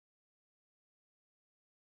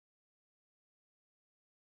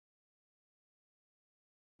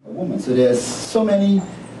woman. So there's so many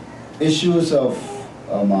issues of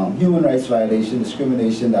human rights violation,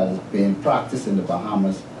 discrimination that is being practiced in the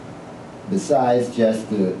Bahamas, besides just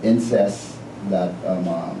the incest that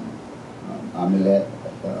Amelet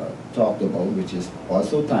talked about, which is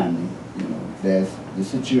also timely. You know, there's the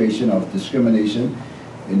situation of discrimination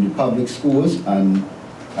in the public schools, and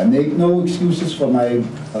I make no excuses for my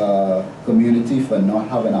community for not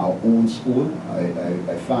having our own school.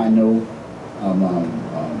 I find no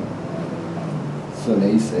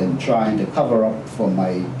solace in trying to cover up for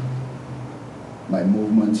my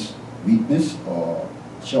movement's weakness or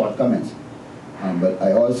shortcomings. But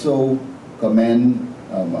I also commend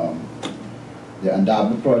the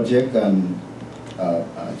Andaba project and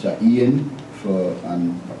Jah Ian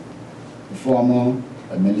and the former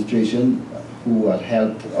administration who had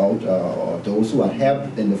helped out, or those who had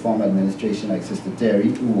helped in the former administration, like Sister Terry,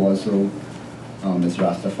 who also is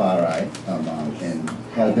Rastafari, in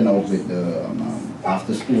helping out with the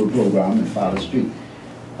after-school program in Father Street.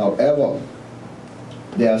 However,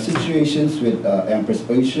 there are situations with Empress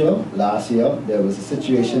Ursula. Last year, there was a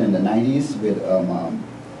situation in the 90s with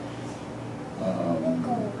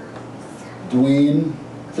Dwayne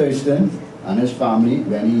Thurston and his family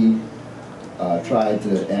when he tried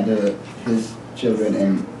to enter his children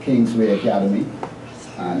in Kingsway Academy,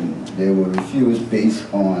 and they were refused based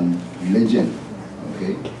on religion.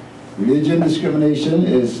 Okay, religion discrimination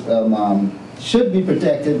is should be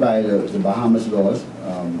protected by the Bahamas laws,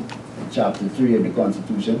 Chapter 3 of the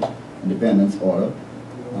Constitution, Independence Order,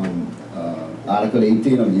 Article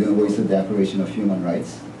 18 of the Universal Declaration of Human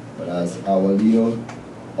Rights. But as our leader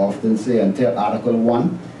often say, until Article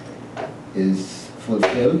 1 is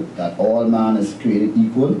fulfilled, that all man is created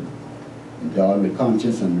equal, endowed with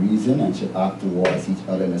conscience and reason, and should act towards each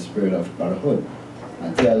other in a spirit of brotherhood.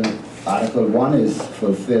 Until Article 1 is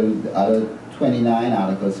fulfilled, the other 29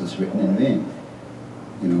 articles is written in vain.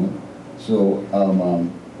 You know, so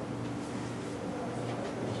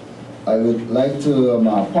I would like to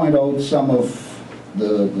point out some of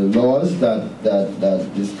the laws that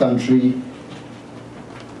this country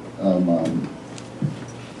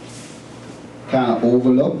kind of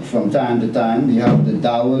overlook from time to time. We have the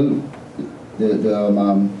Dowell,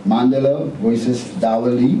 Mandela versus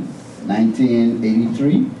Dowell Lee,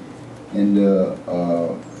 1983, in the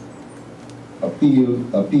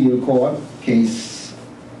appeal court, case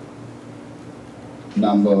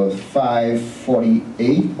number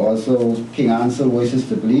 548. Also King Ansel versus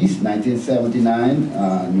the police, 1979,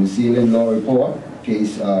 New Zealand law report,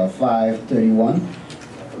 case 531.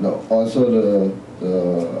 Also the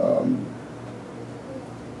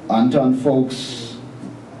Anton Folks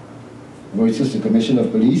versus the Commission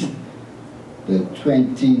of Police, the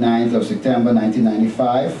 29th of September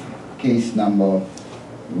 1995, case number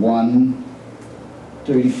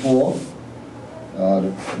 134.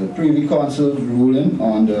 The Privy Council's ruling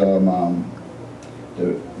on the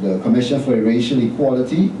Commission for Racial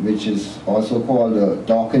Equality, which is also called the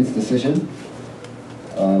Dawkins decision.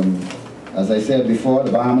 As I said before,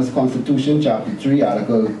 the Bahamas Constitution, Chapter 3,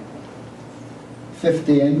 Article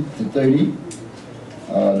 15 to 30.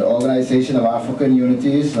 The Organization of African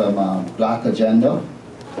Unity's Black Agenda,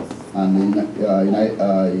 and the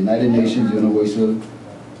United Nations Universal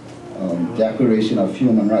Declaration of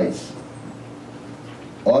Human Rights.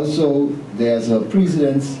 Also, there's a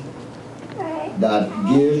precedence that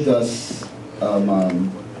gives us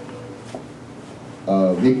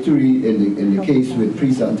victory in the case with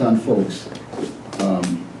Priest Anton Folks.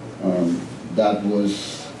 That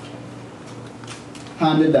was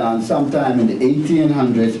handed down sometime in the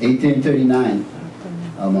 1800s, 1839,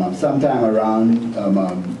 sometime around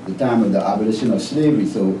the time of the abolition of slavery.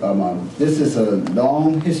 So this is a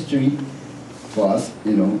long history for us,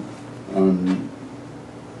 you know.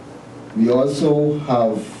 We also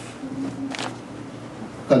have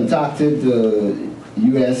contacted the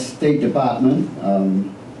U.S. State Department. I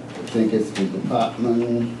think it's the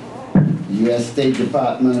U.S. State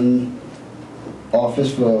Department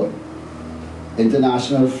Office for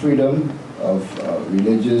International Freedom of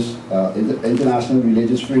International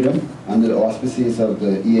Religious Freedom, under the auspices of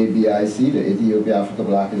the EABIC, the Ethiopia Africa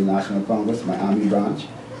Black International Congress, Miami branch.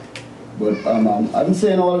 But I'm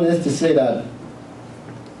saying all of this to say that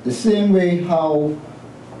the same way how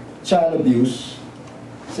child abuse,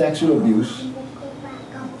 sexual abuse,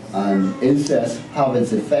 and incest have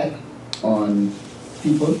its effect on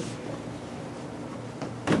people,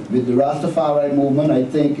 with the Rastafari movement, I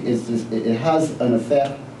think it has an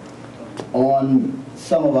effect on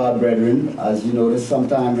some of our brethren. As you notice,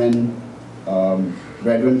 sometimes when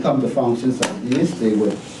brethren come to functions like this, they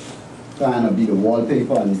would kind of be the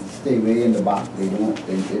wallpaper and stay way in the back. They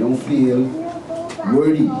don't feel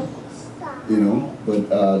worthy, you know. But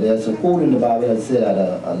there's a quote in the Bible that said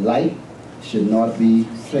that a light should not be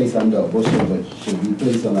placed under a bushel, but should be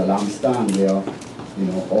placed on a lampstand where, you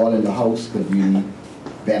know, all in the house could really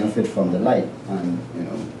benefit from the light. And, you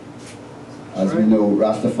know, as we know,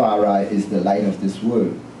 Rastafari is the light of this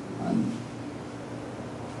world. And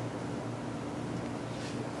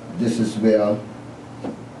this is where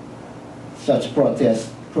such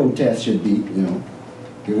protests should be, you know.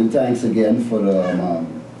 Giving thanks again for the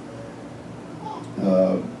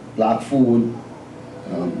Black Food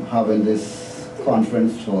having this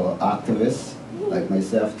conference for activists like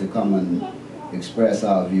myself to come and express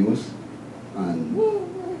our views and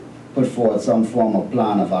put forward some form of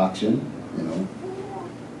plan of action, you know.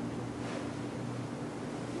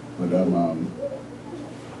 But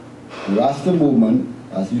the Rasta movement,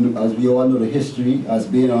 as we all know, the history has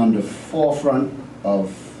been on the forefront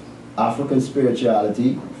of African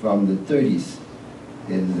spirituality from the 30s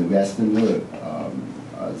in the Western world.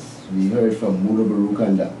 As we heard from Muda Baruch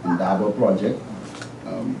and the Ndaba project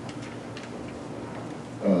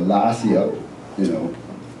last year, you know,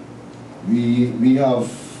 we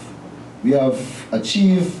have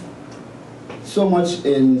achieved so much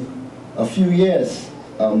in a few years.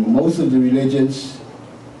 Most of the religions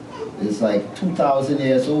is like 2,000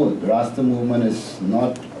 years old. The Rasta movement is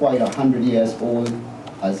not quite 100 years old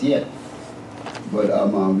as yet. But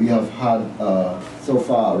we have had so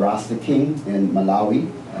far a Rasta King in Malawi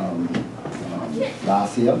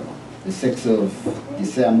last year, the 6th of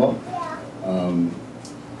December.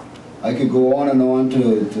 I could go on and on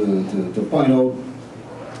to point out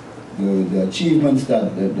the achievements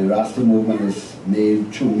that the Rasta movement has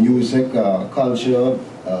made through music, culture,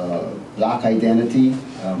 black identity,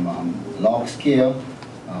 locks care,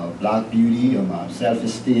 black beauty,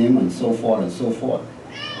 self-esteem, and so forth and so forth.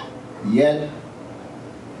 Yet,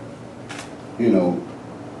 you know,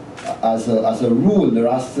 as a rule, the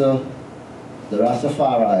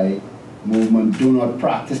Rastafari movement do not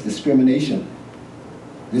practice discrimination.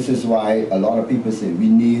 This is why a lot of people say we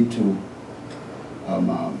need to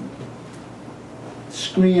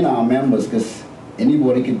screen our members, because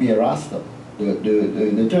anybody could be a Rasta.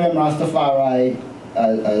 The term Rastafari,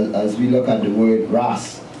 as we look at the word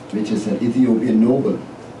Ras, which is an Ethiopian noble,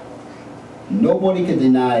 nobody can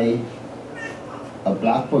deny a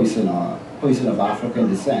black person or a person of African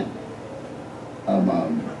descent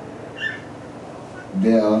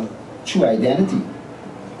their true identity.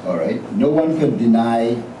 All right, no one could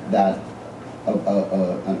deny that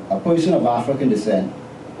a person of African descent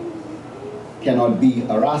cannot be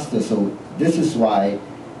a Rasta. So this is why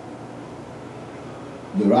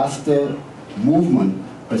the Rasta movement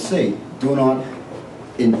per se do not,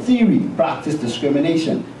 in theory, practice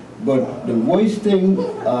discrimination. But the worst thing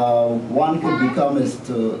one could become is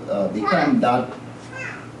to become that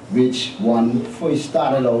which one first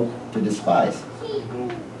started out to despise.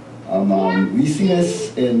 We see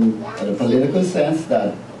this in a political sense,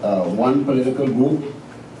 that one political group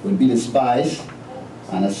would be despised,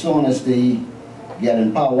 and as soon as they get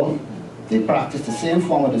in power, they practice the same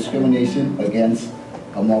form of discrimination against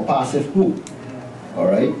a more passive group. All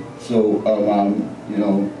right? So, you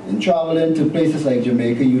know, in traveling to places like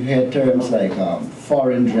Jamaica, you hear terms like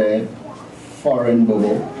foreign dread, foreign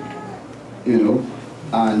bubble, you know,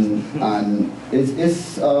 and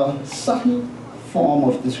it's a subtle form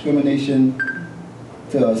of discrimination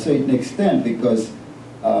to a certain extent, because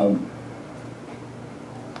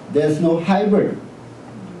there's no hybrid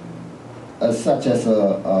as such as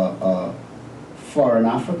a foreign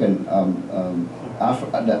African.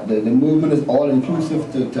 The movement is all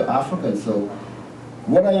inclusive to Africans. So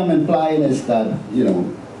what I am implying is that, you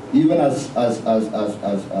know, even as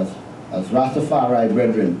Rastafari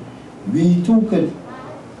brethren, we too could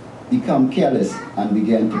become careless and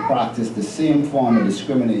begin to practice the same form of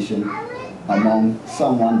discrimination among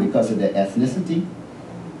someone because of their ethnicity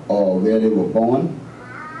or where they were born.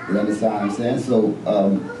 You understand what I'm saying? So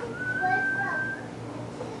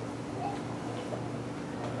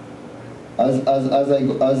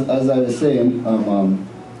as I was saying,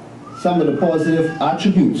 some of the positive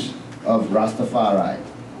attributes of Rastafari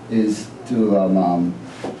is to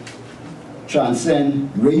transcend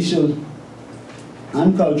racial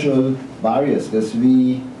and cultural barriers, because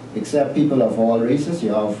we accept people of all races.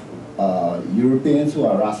 You have Europeans who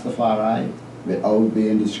are Rastafari without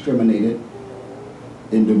being discriminated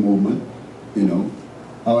in the movement, you know.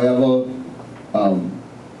 However,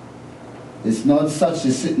 it's not such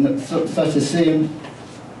the same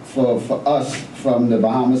for us from the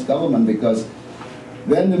Bahamas government, because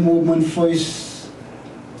when the movement first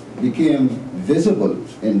became visible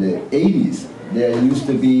in the 80s, there used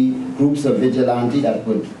to be groups of vigilantes that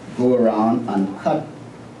would go around and cut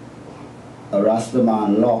a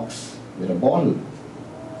Rastaman locks with a bottle,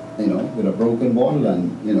 you know, with a broken bottle,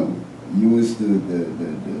 and, you know, use the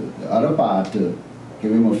other part to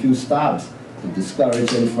give him a few stabs to discourage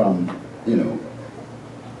him from, you know,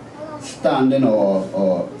 standing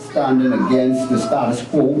or standing against the status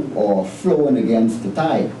quo or flowing against the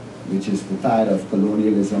tide, which is the tide of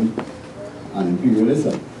colonialism and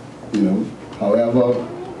imperialism, you know. However,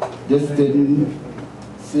 this didn't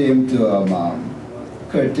seem to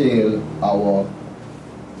curtail our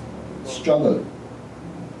struggle.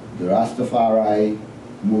 The Rastafari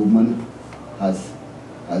movement has,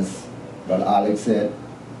 as Brother Alex said,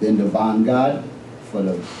 been the vanguard for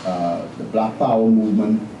the Black Power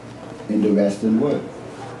movement in the Western world.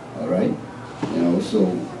 All right, you know. So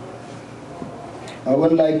I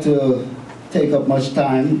wouldn't like to take up much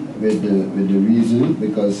time with the reason,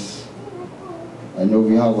 because I know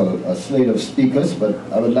we have a slate of speakers, but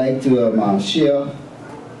I would like to share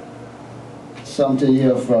something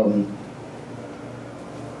here from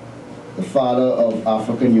the father of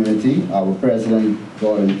African unity, our President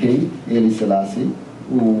Gordon King, Haile Selassie,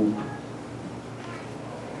 who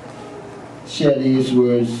shared these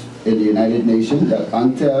words in the United Nations, that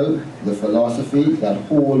until the philosophy that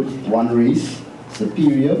holds one race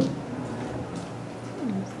superior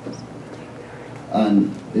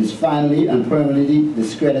and is finally and permanently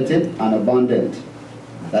discredited and abandoned,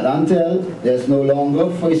 that until there's no longer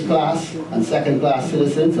first-class and second-class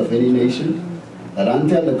citizens of any nation, that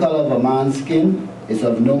until the color of a man's skin is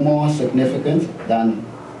of no more significance than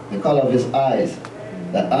the color of his eyes,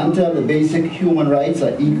 that until the basic human rights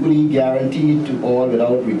are equally guaranteed to all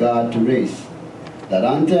without regard to race, that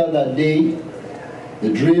until that day,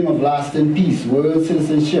 the dream of lasting peace, world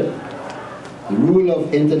citizenship, the rule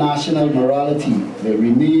of international morality will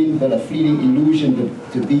remain but a fleeting illusion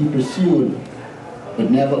to be pursued but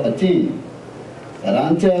never attained, that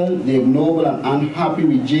until the ignoble and unhappy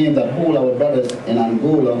regime that hold our brothers in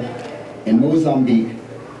Angola, in Mozambique,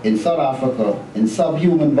 in South Africa, in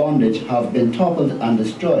subhuman bondage have been toppled and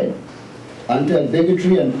destroyed, until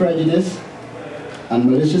bigotry and prejudice and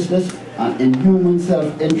maliciousness and inhuman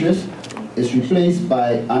self-interest is replaced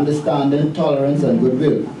by understanding, tolerance, and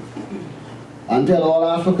goodwill, until all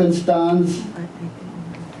Africans stand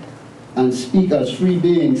and speak as free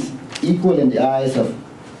beings, equal in the eyes of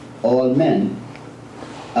all men,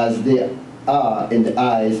 as they are in the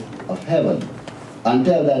eyes of heaven.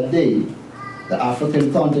 Until that day, the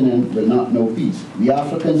African continent will not know peace. We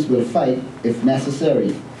Africans will fight if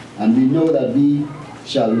necessary, and we know that we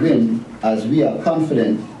shall win, as we are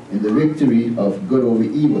confident in the victory of good over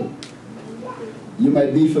evil. You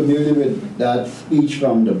might be familiar with that speech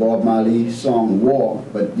from the Bob Marley song War,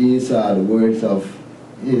 but these are the words of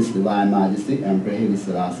His Divine Majesty, Emperor Haile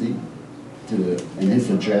Selassie, in his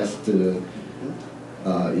address to the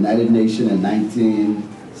United Nations in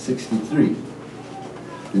 1963.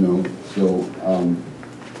 You know, so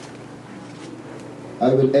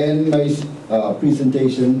I will end my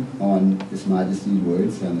presentation on His Majesty's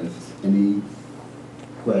words, and if any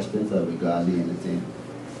questions, I will gladly entertain.